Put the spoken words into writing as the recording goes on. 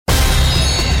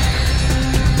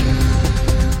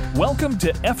Welcome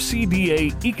to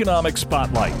FCDA Economic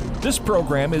Spotlight. This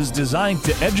program is designed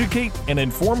to educate and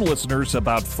inform listeners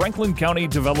about Franklin County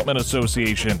Development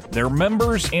Association, their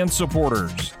members, and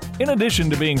supporters. In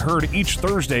addition to being heard each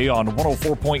Thursday on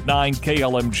 104.9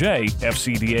 KLMJ,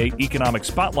 FCDA Economic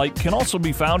Spotlight can also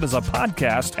be found as a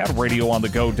podcast at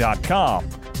radioonthego.com.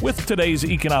 With today's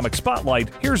Economic Spotlight,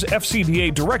 here's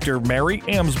FCDA Director Mary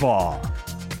Amsbaugh.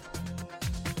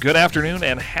 Good afternoon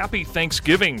and happy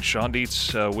Thanksgiving. Sean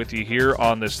Dietz with you here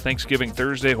on this Thanksgiving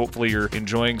Thursday. Hopefully you're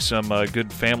enjoying some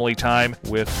good family time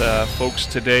with folks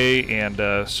today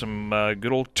and some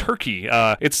good old turkey.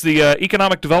 It's the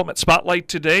Economic Development Spotlight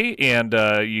today, and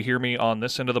you hear me on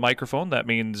this end of the microphone. That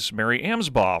means Mary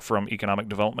Amsbaugh from Economic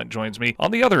Development joins me on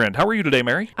the other end. How are you today,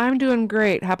 Mary? I'm doing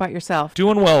great. How about yourself?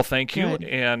 Doing well, thank you. Good.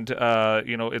 And,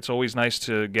 it's always nice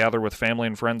to gather with family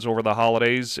and friends over the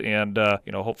holidays, and,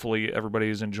 hopefully everybody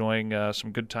is enjoying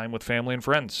some good time with family and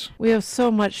friends. We have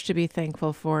so much to be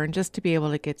thankful for, and just to be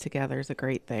able to get together is a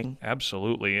great thing.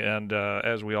 Absolutely. And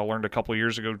as we all learned a couple of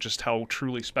years ago, just how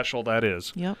truly special that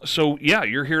is. Yep. So,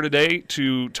 you're here today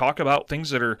to talk about things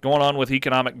that are going on with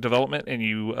economic development, and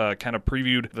you kind of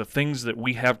previewed the things that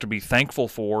we have to be thankful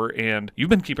for, and you've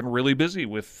been keeping really busy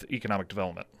with economic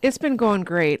development. It's been going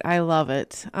great. I love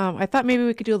it. I thought maybe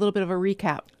we could do a little bit of a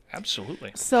recap.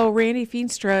 Absolutely. So Randy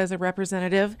Feenstra is a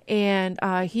representative, and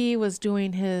he was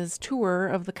doing his tour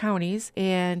of the counties,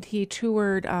 and he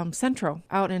toured Centro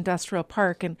out in Industrial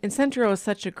Park. And Centro is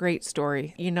such a great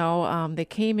story. They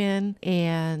came in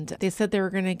and they said they were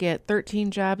going to get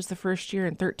 13 jobs the first year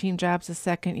and 13 jobs the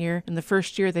second year. And the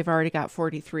first year, they've already got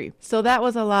 43. So that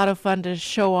was a lot of fun to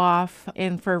show off,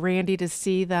 and for Randy to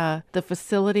see the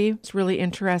facility. It's really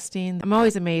interesting. I'm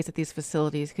always amazed at these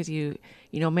facilities because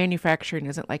manufacturing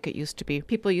isn't like it used to be.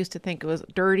 People used to think it was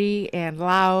dirty and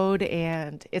loud,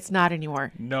 and it's not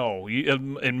anymore. No.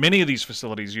 In many of these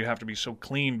facilities, you have to be so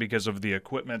clean because of the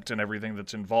equipment and everything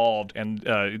that's involved, and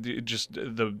just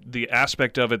the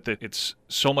aspect of it that it's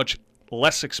so much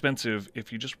less expensive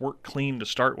if you just work clean to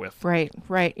start with. Right.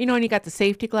 And you got the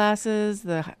safety glasses,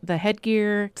 the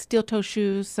headgear, steel toe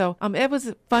shoes. So it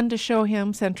was fun to show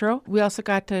him Centro. We also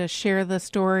got to share the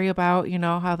story about,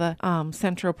 how the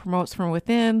Centro promotes from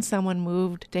within. Someone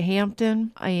moved to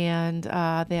Hampton, and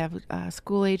they have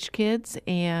school-age kids,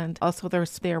 and also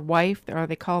their wife, or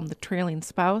they call them the trailing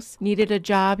spouse, needed a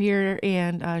job here,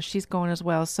 and she's going as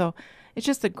well. So it's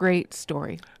just a great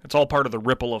story. It's all part of the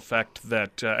ripple effect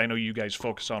that I know you guys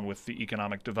focus on with the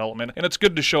economic development. And it's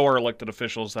good to show our elected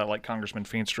officials that, like Congressman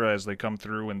Feenstra, as they come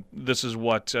through, and this is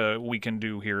what we can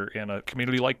do here in a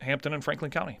community like Hampton and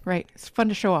Franklin County. Right. It's fun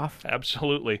to show off.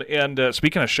 Absolutely. And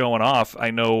speaking of showing off,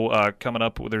 I know coming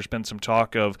up, there's been some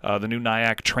talk of the new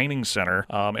NIAC Training Center,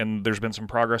 and there's been some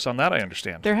progress on that, I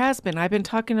understand. There has been. I've been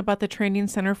talking about the training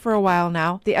center for a while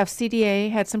now. The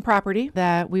FCDA had some property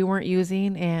that we weren't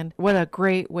using, and what a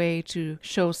great way to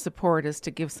show support is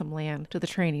to give some land to the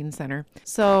training center.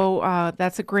 So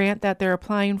that's a grant that they're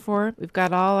applying for. We've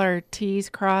got all our T's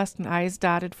crossed and I's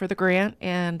dotted for the grant,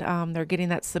 and they're getting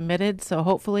that submitted. So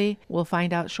hopefully we'll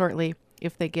find out shortly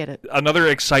if they get it. Another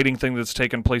exciting thing that's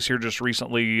taken place here just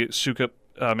recently, Sukup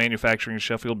Manufacturing in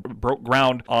Sheffield broke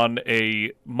ground on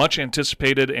a much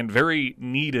anticipated and very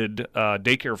needed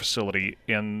daycare facility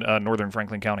in northern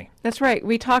Franklin County. That's right.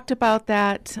 We talked about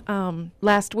that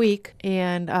last week,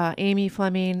 and Amy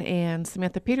Fleming and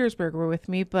Samantha Petersburg were with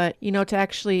me. But, to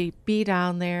actually be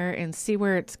down there and see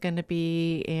where it's going to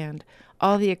be and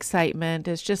all the excitement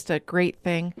is just a great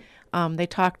thing. They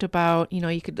talked about,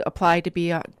 you could apply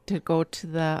to go to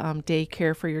the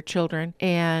daycare for your children,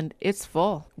 and it's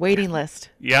full. Waiting list.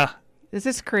 Yeah. This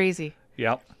is crazy.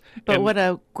 Yeah. But what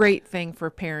a great thing for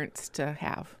parents to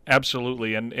have.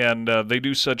 Absolutely. And they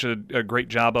do such a great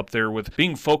job up there with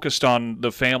being focused on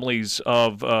the families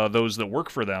of those that work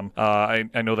for them.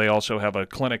 I know they also have a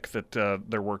clinic that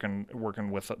they're working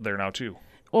with there now, too.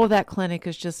 Oh, that clinic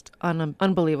is just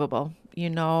unbelievable.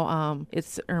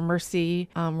 It's Mercy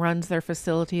runs their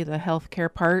facility, the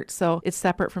healthcare part, so it's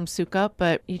separate from Sukup,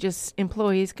 but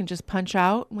employees can just punch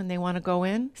out when they want to go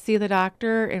in, see the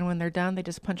doctor, and when they're done, they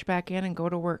just punch back in and go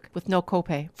to work with no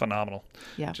copay. Phenomenal.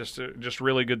 Yeah. Just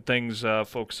really good things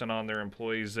focusing on their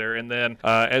employees there. And then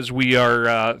as we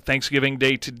are Thanksgiving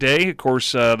Day today, of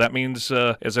course, that means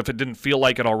as if it didn't feel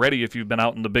like it already if you've been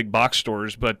out in the big box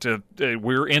stores, but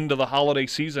we're into the holiday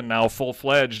season now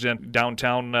full-fledged in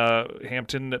downtown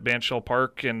Hampton at Bandshell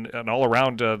Park and all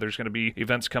around. There's going to be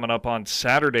events coming up on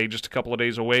Saturday, just a couple of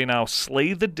days away now.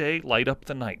 Slay the Day, Light Up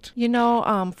the Night.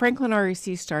 Franklin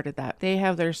REC started that. They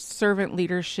have their servant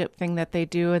leadership thing that they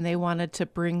do, and they wanted to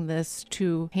bring this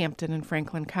to Hampton and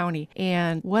Franklin County.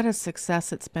 And what a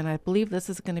success it's been. I believe this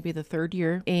is going to be the third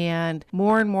year. And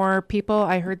more people,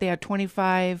 I heard they had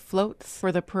 25 floats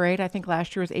for the parade. I think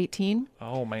last year was 18.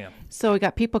 Oh, man. So we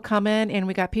got people coming, and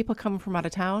we got people coming from out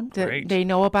of town. Great. They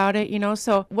know about it,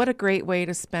 So what a great way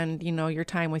to spend, your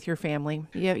time with your family.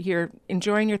 You're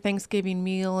enjoying your Thanksgiving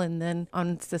meal, and then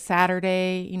on the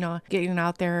Saturday, getting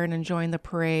out there and enjoying the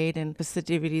parade and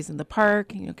festivities in the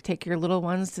park. Take your little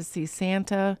ones to see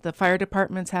Santa. The fire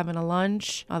department's having a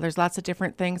lunch. There's lots of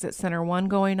different things at Center One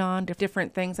going on,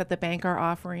 different things that the bank are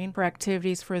offering for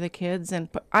activities for the kids. And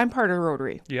I'm part of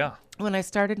Rotary. Yeah. When I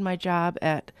started my job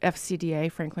at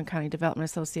FCDA, Franklin County Development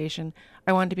Association,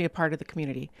 I wanted to be a part of the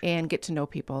community and get to know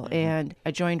people. Mm-hmm. And I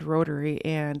joined Rotary,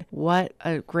 and what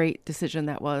a great decision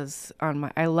that was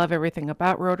I love everything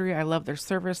about Rotary. I love their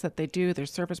service that they do, their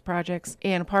service projects.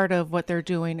 And part of what they're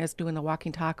doing is doing the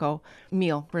walking taco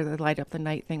meal where they light up the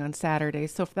night thing on Saturday.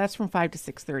 So that's from 5 to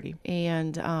 6:30.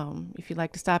 And if you'd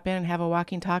like to stop in and have a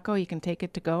walking taco, you can take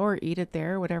it to go or eat it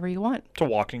there, whatever you want. It's a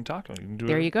walking taco. You can do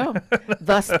there it. You go.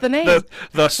 Thus the name.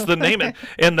 Thus the name.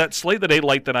 And that Slay the Day,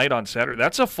 Light the Night on Saturday,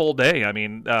 that's a full day. I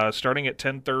mean, starting at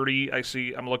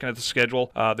 10:30, I'm looking at the schedule.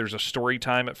 There's a story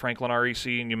time at Franklin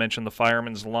REC, and you mentioned the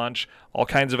fireman's lunch, all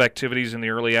kinds of activities in the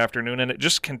early afternoon, and it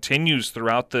just continues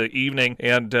throughout the evening.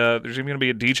 And there's even going to be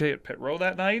a DJ at Pit Row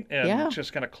that night, and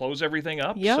just kind of close everything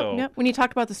up. Yep. When you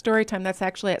talked about the story time, that's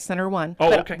actually at Center One.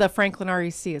 Oh, okay. The Franklin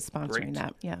REC is sponsoring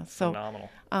that. Yeah. So phenomenal.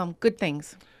 Good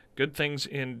things. Good things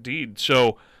indeed.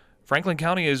 So Franklin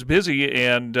County is busy,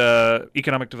 and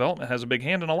economic development has a big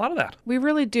hand in a lot of that. We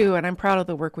really do, and I'm proud of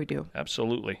the work we do.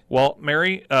 Absolutely. Well,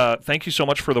 Mary, thank you so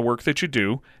much for the work that you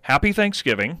do. Happy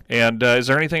Thanksgiving. And is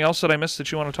there anything else that I missed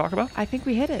that you want to talk about? I think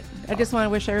we hit it. I just want to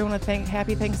wish everyone a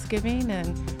happy Thanksgiving,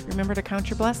 and remember to count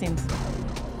your blessings.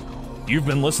 You've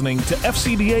been listening to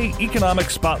FCDA Economic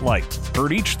Spotlight,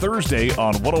 heard each Thursday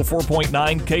on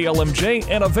 104.9 KLMJ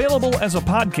and available as a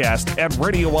podcast at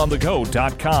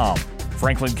radioonthego.com.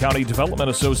 Franklin County Development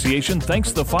Association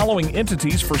thanks the following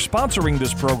entities for sponsoring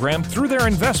this program through their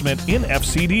investment in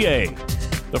FCDA: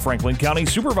 the Franklin County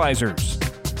Supervisors,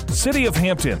 City of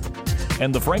Hampton,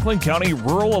 and the Franklin County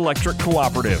Rural Electric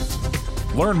Cooperative.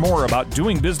 Learn more about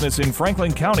doing business in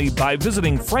Franklin County by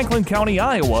visiting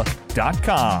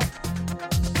franklincountyoiowa.com.